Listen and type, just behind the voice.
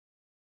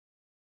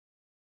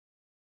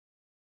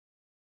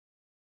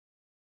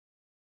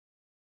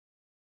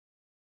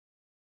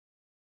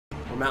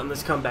mounting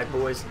this comeback,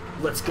 boys.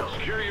 Let's go.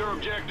 Secure your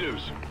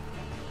objectives.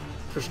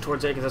 Push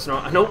towards A because that's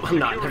not. Nope, I'm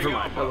not. Never mind.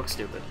 Alpha. That looks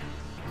stupid.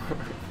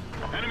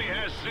 Enemy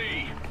has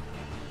C.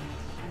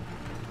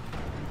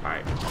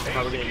 Alright,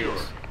 how are we gonna do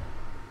this?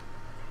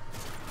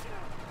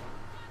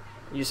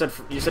 You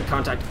said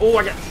contact. Oh,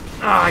 I got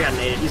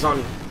naded. He's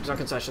on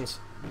concessions.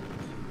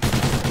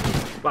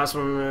 Last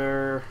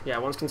one, yeah,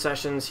 one's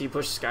concessions. He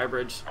pushed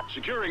Skybridge.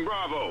 Securing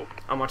Bravo.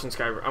 I'm watching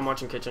Skybridge. I'm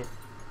watching kitchen.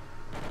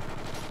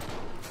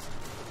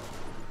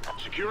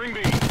 Securing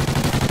B.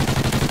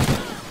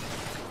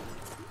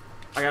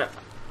 I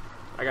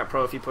got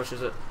pro if he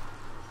pushes it.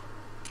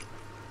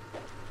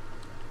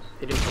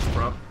 He didn't push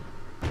pro.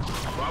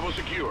 Bravo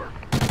secure.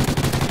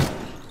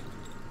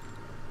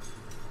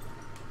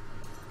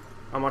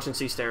 I'm watching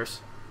C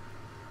stairs.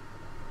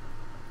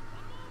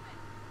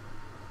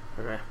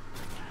 Okay.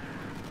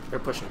 They're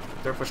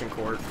pushing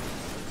court.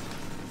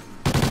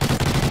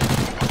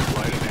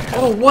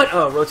 Oh, what?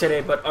 Oh, rotate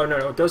A, but oh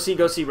no, go C,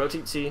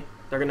 rotate C.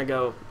 They're gonna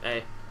go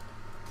A.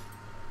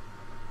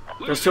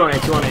 There's 2 on A,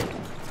 2 on A.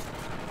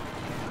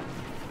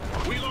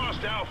 We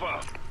lost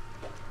Alpha.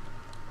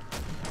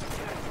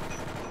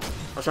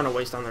 I was trying to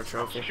waste on their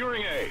trophy.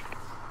 Securing A.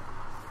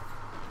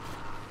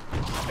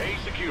 A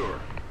secure.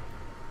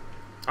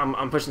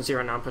 I'm pushing C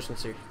right now. I'm pushing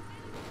C.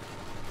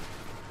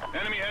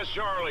 Enemy has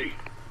Charlie.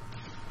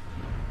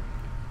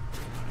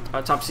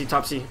 Top C,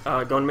 top C.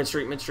 Going mid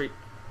street.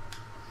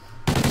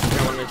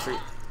 Got one mid street.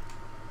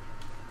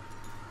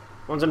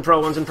 One's in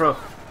pro. Yeah,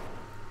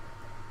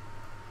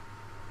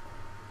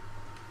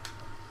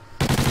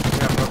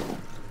 pro.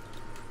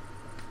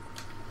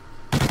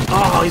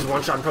 Oh, he's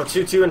one shot in pro.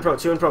 Two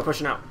in pro,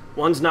 pushing out.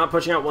 One's not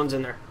pushing out, one's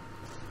in there.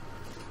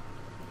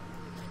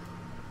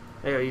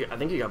 Hey, I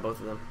think you got both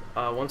of them.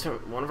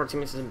 One of our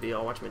teammates is in B.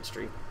 I'll watch mid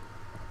street.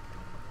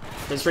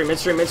 Mid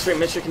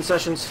street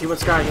concessions. He went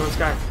sky.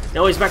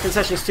 No, he's back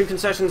concessions. 2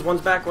 concessions.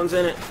 One's back. One's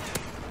in it.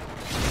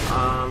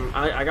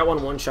 I got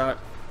one shot.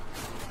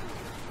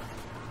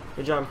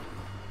 Good job.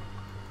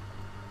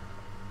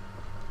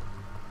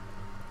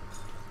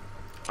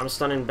 I'm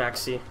stunning back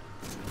C.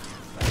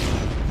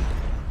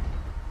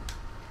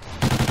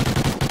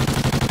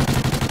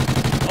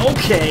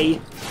 Okay.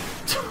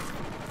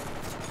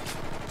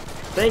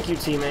 Thank you,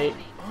 teammate.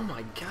 Oh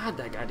my god,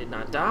 that guy did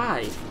not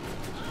die.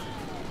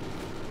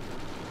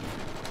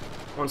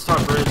 One's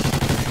top bridge.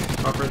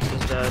 Top bridge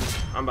is dead.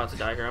 I'm about to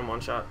die here. I'm one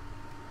shot.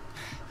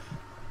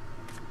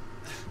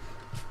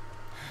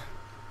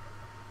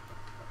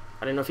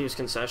 I didn't know if he was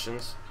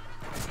concessions.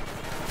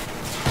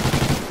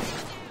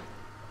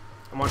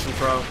 I'm watching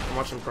pro.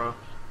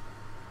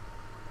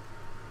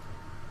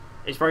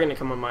 He's probably gonna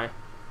come on my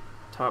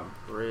top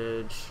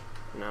bridge.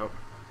 No.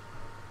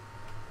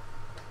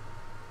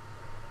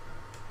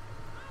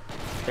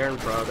 They're in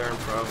pro. Our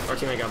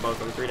teammate got both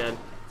of them. 3 dead.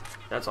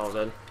 That's all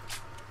dead.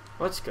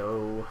 Let's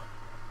go.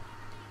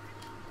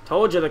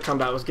 Told you the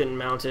combat was getting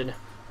mounted.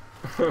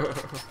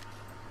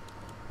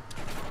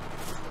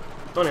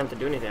 Don't have to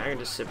do anything. I can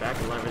just sit back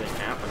and let everything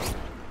happen.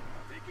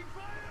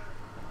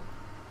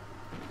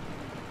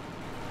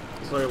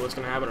 That's literally what's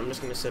gonna happen. I'm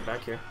just gonna sit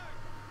back here.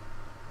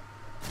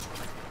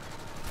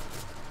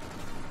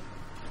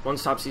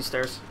 One's top C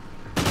stairs.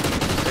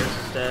 Stairs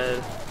is dead.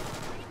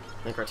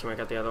 I think our teammate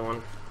got the other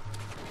one.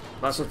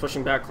 Last one's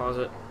pushing back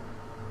closet.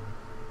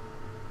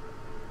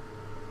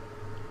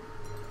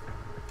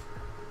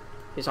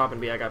 He's hopping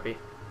B. I got B.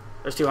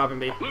 There's 2 hopping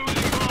B. I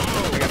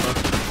got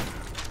both.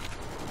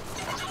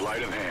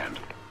 Light of hand.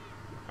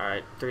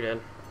 Alright, 3 dead.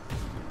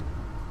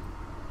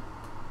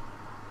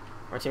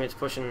 Our teammate's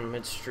pushing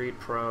mid street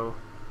pro.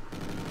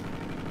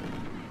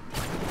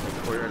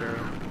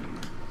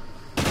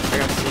 I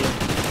got C.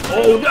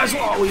 Oh, that's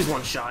always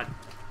one shot.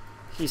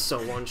 He's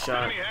so one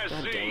shot.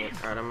 God dang it.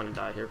 Alright, I'm gonna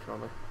die here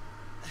probably.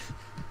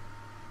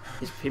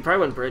 He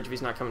probably went bridge if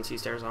he's not coming C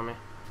stairs on me.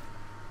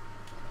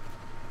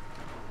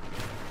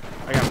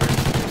 I got bridge.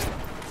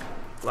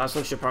 Last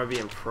one should probably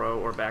be in pro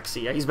or back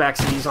C. Yeah, he's back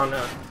C. He's on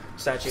the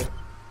statue.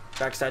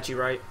 Back statue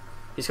right.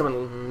 He's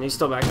coming. He's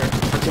still back there.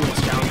 Our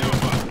teammate's down.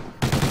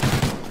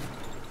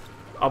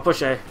 I'll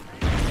push A.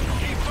 Keep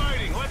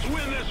fighting. Let's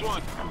win this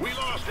one. We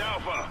lost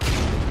Alpha.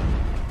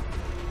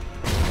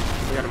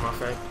 We got him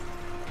off A.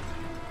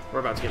 We're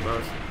about to get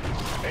both.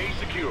 A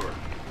secure.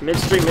 Mid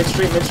street.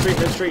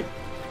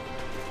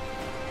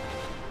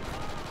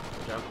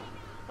 Good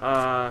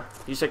job.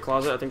 You said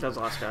closet? I think that was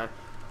the last guy.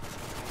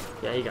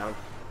 Yeah, he got him.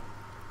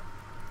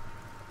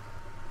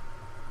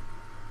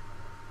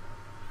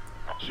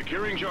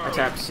 Securing Charlie. I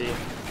tapped C.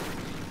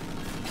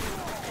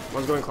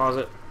 One's going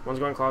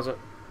closet.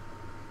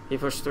 He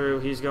pushed through.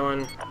 He's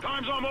going.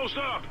 Time's almost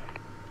up.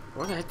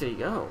 Where the heck did he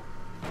go?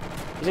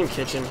 He's in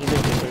kitchen. Good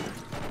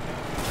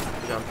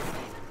job.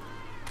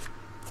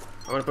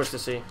 I'm gonna push the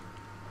C.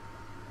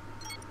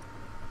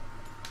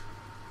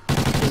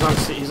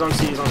 He's on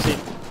C. I'm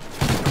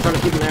trying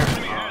to keep him there.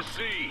 Has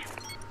C.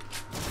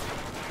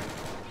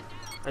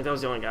 I think that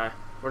was the only guy.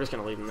 We're just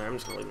gonna leave him there. I'm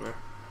just gonna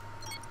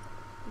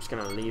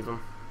leave him.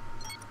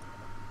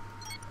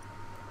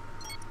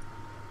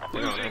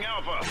 Losing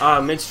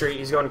Alpha. Mid street.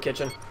 He's going to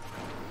kitchen.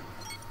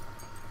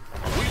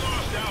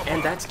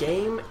 And that's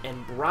game,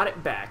 and brought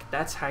it back.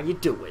 That's how you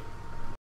do it.